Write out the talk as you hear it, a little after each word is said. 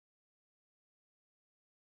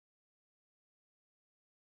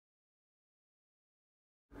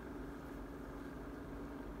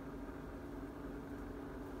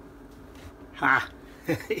Ha!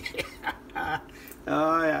 Yeah.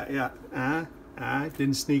 Oh, yeah, yeah.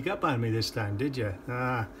 Didn't sneak up on me this time, did you?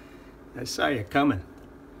 I saw you coming.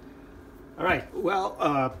 All right,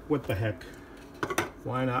 well, what the heck?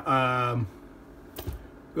 Why not? I'm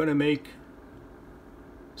gonna make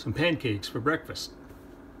some pancakes for breakfast.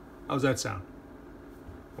 How's that sound?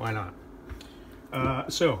 Why not?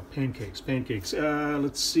 So, pancakes.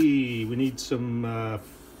 Let's see, we need some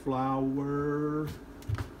flour.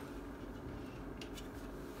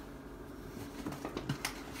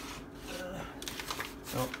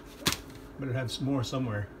 Oh, better have some more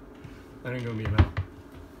somewhere. That ain't gonna be enough.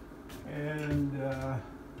 And I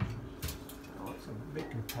want some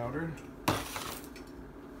baking powder.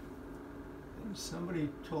 And somebody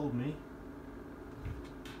told me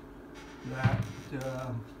that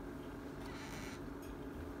to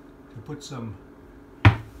put some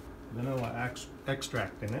vanilla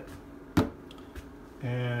extract in it.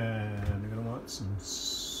 And you're gonna want some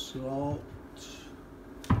salt.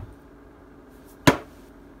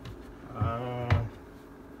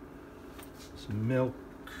 Some milk,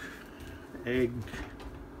 egg,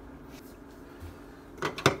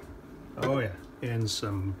 oh yeah, and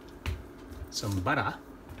some butter.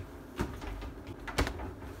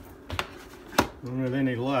 And with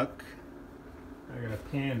any luck, I got a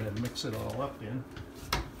pan to mix it all up in.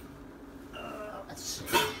 Let's see.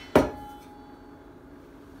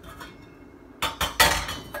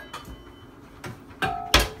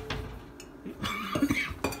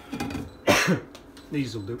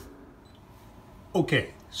 These will do.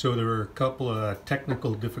 Okay, so there were a couple of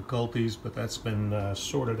technical difficulties, but that's been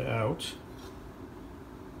sorted out,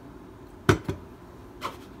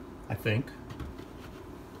 I think.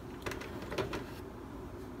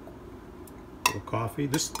 A little coffee.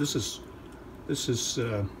 This is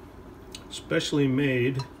specially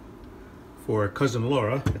made for cousin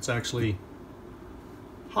Laura. It's actually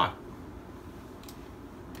hot.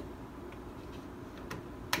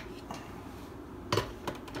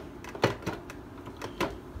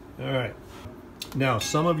 All right. Now,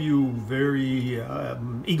 some of you very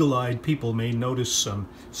eagle-eyed people may notice some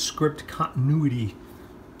script continuity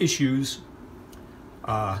issues.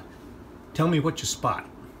 Tell me what you spot.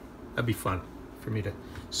 That'd be fun for me to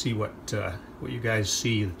see what you guys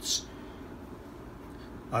see that's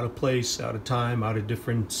out of place, out of time, out of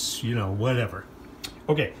difference, you know, whatever.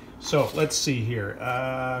 Okay, so let's see here.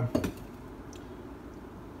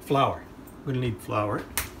 Flour. We're gonna need flour.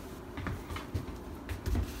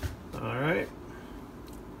 All right.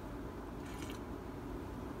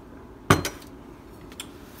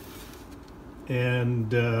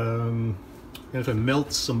 And I'm going to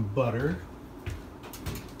melt some butter.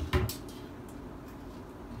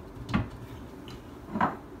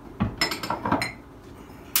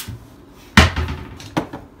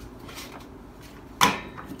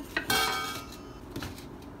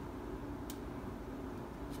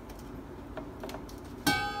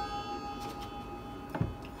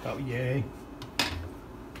 Oh, yay.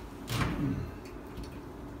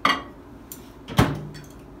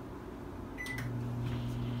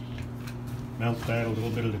 Melt that a little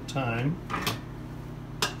bit at a time.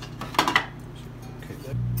 Okay,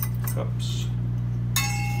 cups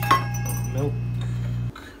of milk.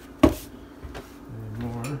 And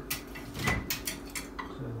more.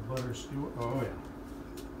 So the butter stew. Oh, yeah.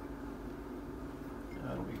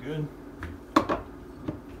 That'll be good.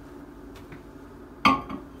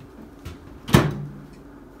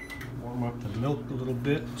 Warm up the milk a little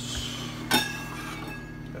bit.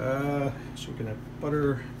 So we're gonna have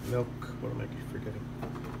butter, milk. What am I forgetting?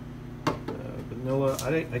 Vanilla.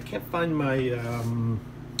 I can't find my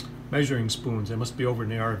measuring spoons. They must be over in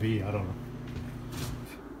the RV. I don't know.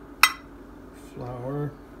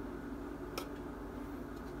 Flour.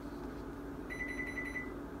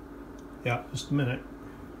 Yeah, just a minute.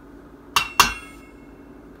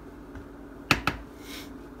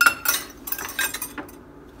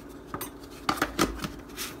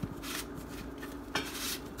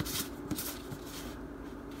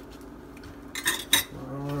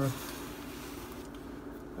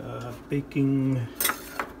 Baking.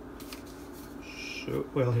 So,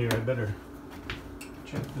 well, here I better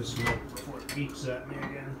check this milk before it beeps at me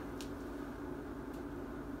again.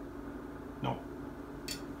 No,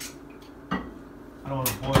 I don't want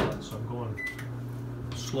to boil it, so I'm going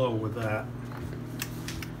slow with that.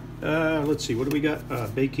 Let's see, what do we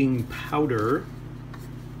got? Baking powder,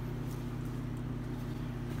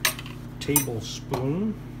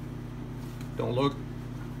 tablespoon. Don't look.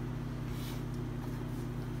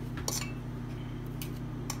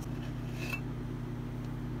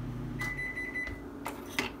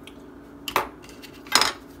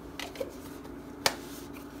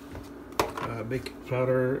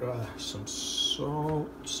 powder, some salt.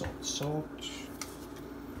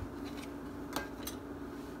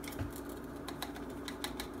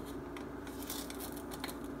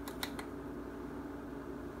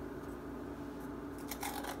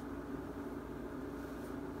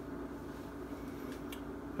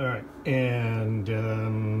 All right, and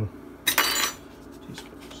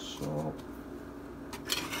teaspoon of salt.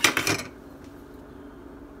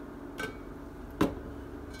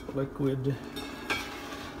 Liquid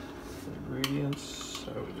ingredients.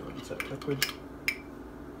 How are we doing? Is that liquid?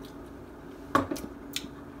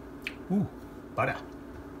 Ooh, butter.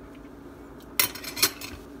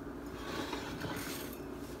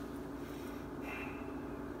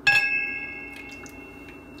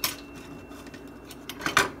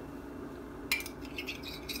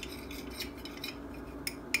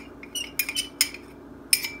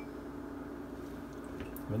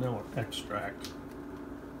 Vanilla extract.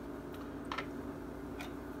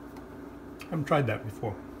 I haven't tried that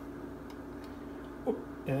before. Oh,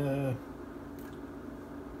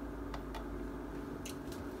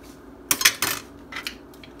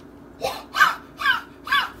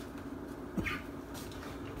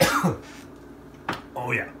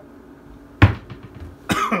 oh yeah.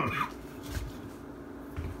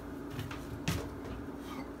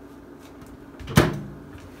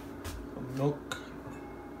 Milk.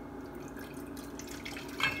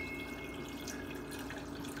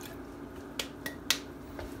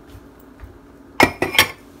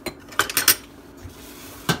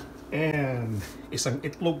 And isang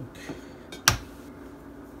itlog.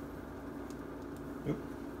 Oop.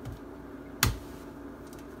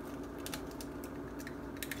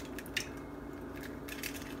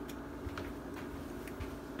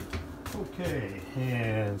 Okay,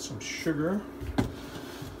 and some sugar.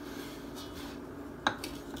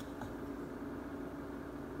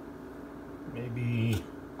 Maybe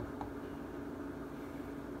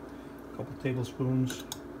a couple tablespoons,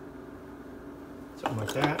 something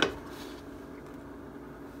like that.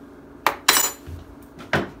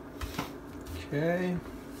 Okay.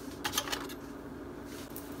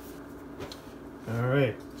 All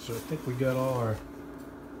right, so I think we got all our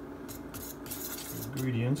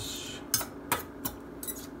ingredients.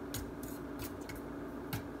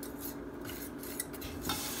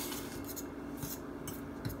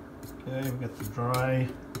 Okay, we got the dry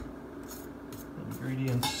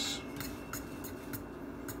ingredients.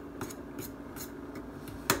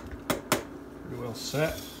 Pretty well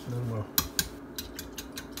set. And then we'll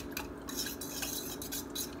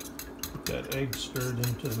put that egg stirred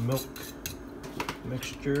into the milk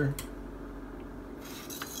mixture.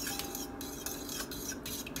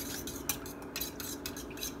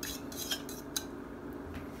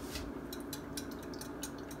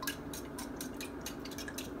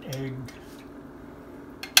 Egg.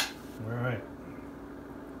 All right.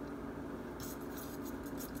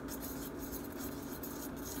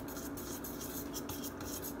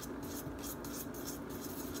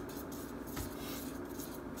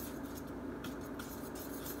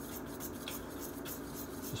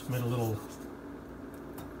 Just made a little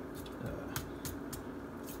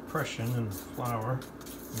depression in the flour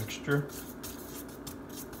mixture.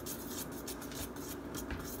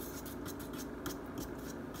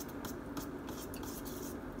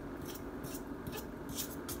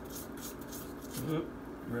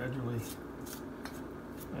 Gradually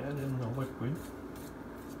add in the liquid.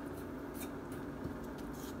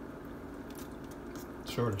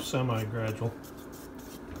 Sort of semi-gradual.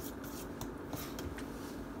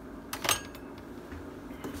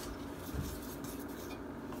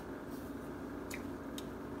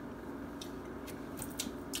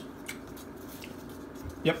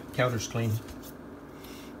 Yep, counter's clean.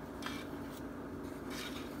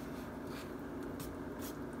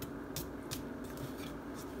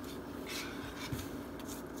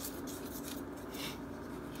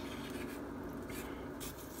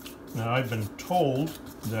 Now I've been told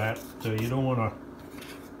that you don't want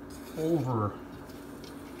to over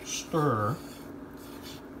stir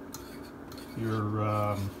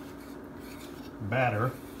your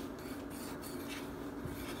batter,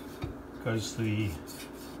 because the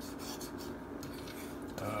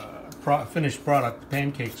finished product,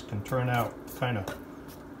 pancakes, can turn out kind of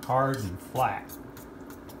hard and flat.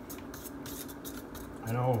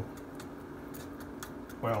 I know,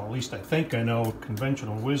 well, at least I think I know,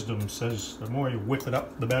 conventional wisdom says the more you whip it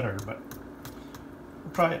up, the better, but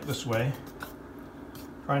we'll try it this way.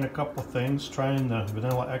 Trying a couple of things, trying the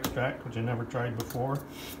vanilla extract, which I never tried before,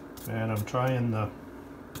 and I'm trying the,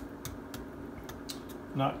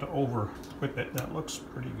 not to over whip it. That looks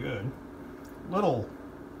pretty good. Little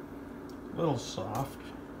A little soft.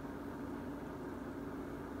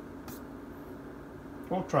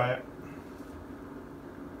 We'll try it.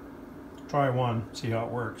 Try one, see how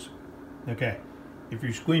it works. Okay, if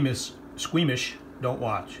you're squeamish, don't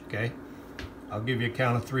watch, okay? I'll give you a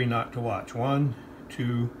count of 3 not to watch. 1,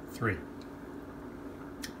 2, 3.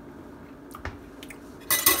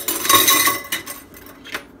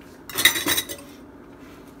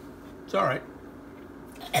 It's all right.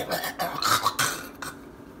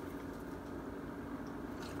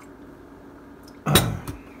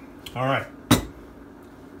 All right.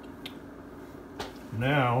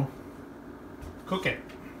 Now, cook it.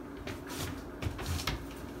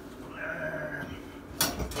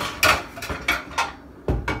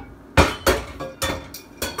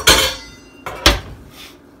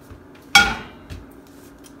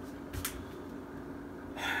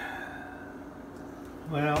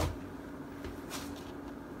 Well,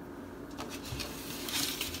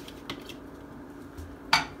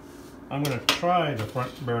 I'm going to try the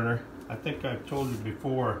front burner. I think I've told you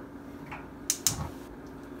before,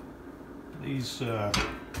 these front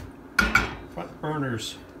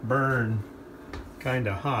burners burn kind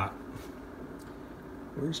of hot.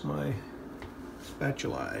 Where's my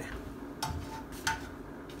spatula?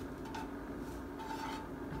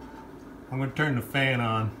 I'm going to turn the fan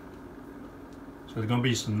on, so there's going to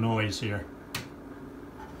be some noise here.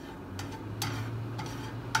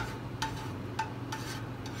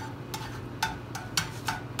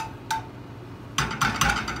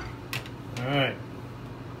 Alright,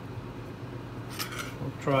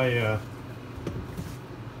 we'll try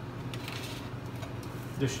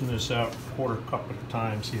dishing this out a quarter cup at a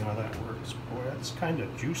time, see how that works. Boy, that's kind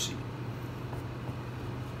of juicy.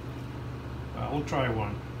 We'll try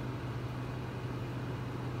one.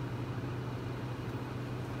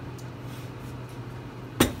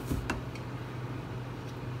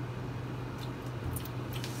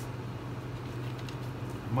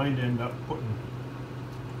 Might end up putting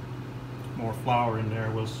more flour in there,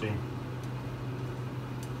 we'll see.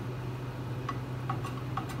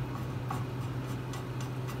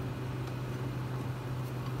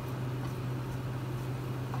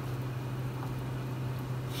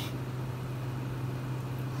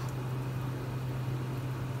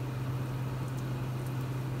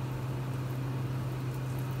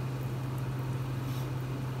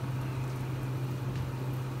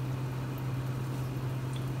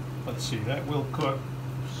 Let's see, that will cook,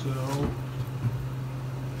 so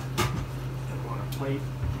I want a plate.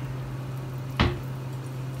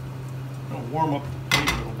 I'll warm up the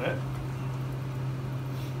plate a little bit.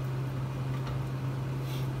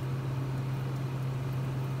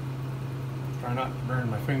 Try not to burn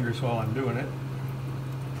my fingers while I'm doing it.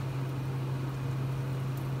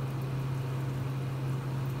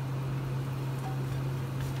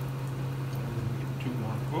 I didn't get too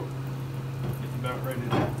long. Whoop. Getting about ready to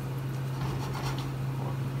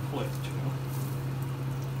flip too.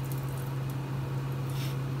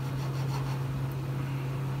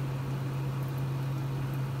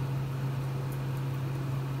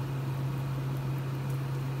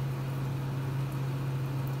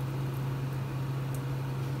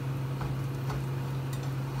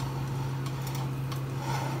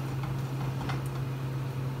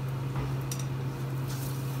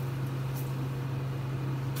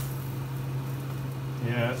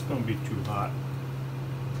 Yeah, it's going to be too hot.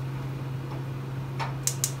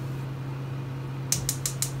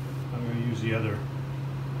 I'm going to use the other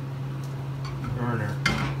burner.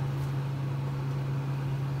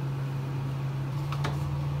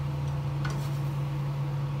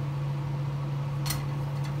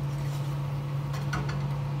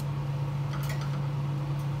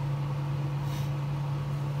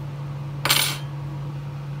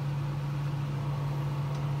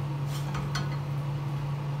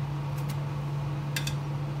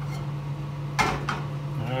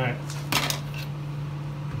 Alright,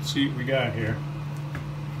 let's see what we got here.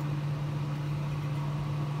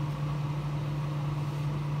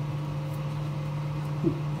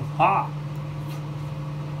 Ooh, hot.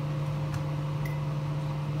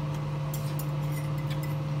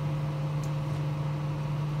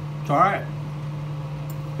 It's alright.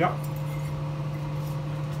 Yep.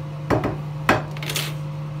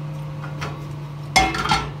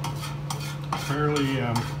 Fairly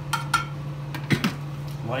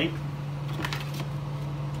light.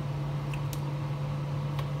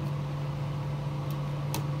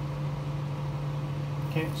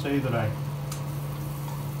 Can't say that I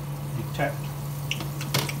detect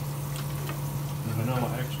the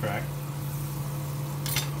vanilla extract.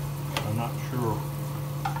 I'm not sure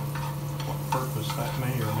what purpose that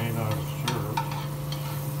may or may not have served.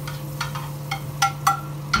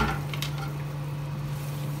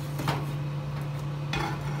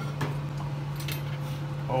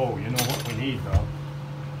 Oh, you know what we need though?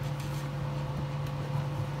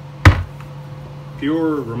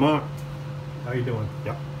 Pure Vermont. How you doing?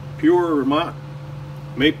 Yep. Pure Vermont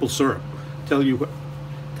maple syrup. Tell you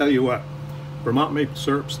what, Vermont maple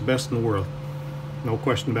syrup's the best in the world. No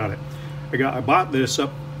question about it. I bought this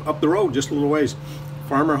up the road just a little ways.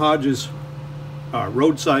 Farmer Hodges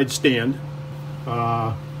roadside stand.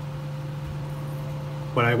 But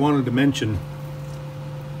I wanted to mention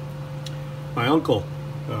my uncle,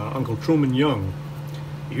 Uncle Truman Young.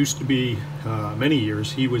 He used to be, many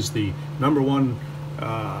years, he was the #1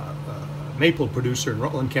 maple producer in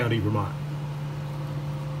Rutland County, Vermont.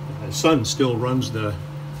 His son still runs the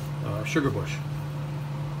sugar bush.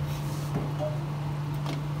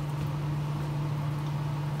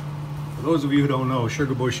 For those of you who don't know,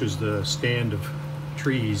 sugar bush is the stand of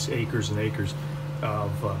trees, acres and acres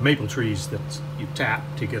of maple trees that you tap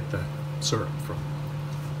to get the syrup from.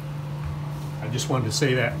 I just wanted to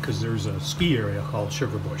say that because there's a ski area called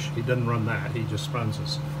Sugar Bush. He doesn't run that, he just runs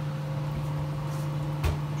this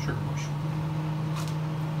Sugar Bush.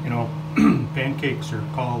 You know, pancakes are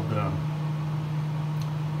called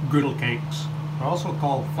griddle cakes. They're also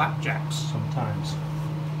called flapjacks sometimes.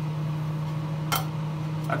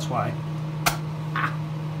 That's why.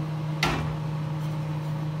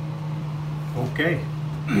 Okay,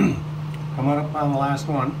 coming up on the last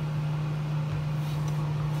one.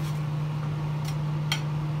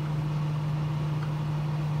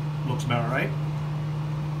 Looks about right.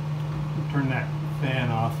 Turn that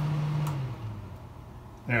fan off.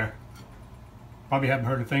 There. Probably haven't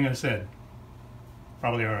heard a thing I said.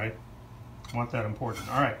 Probably all right. Not that important.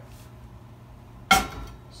 All right.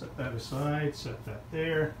 Set that aside. Set that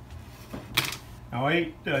there. Now I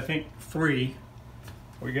ate, I think, 3.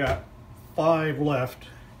 We got 5 left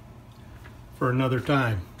for another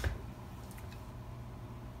time.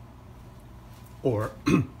 Or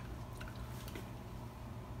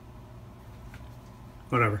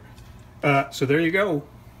whatever. So there you go.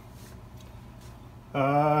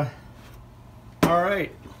 All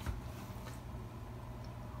right.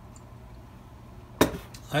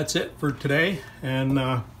 That's it for today,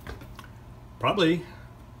 and probably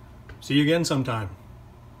see you again sometime.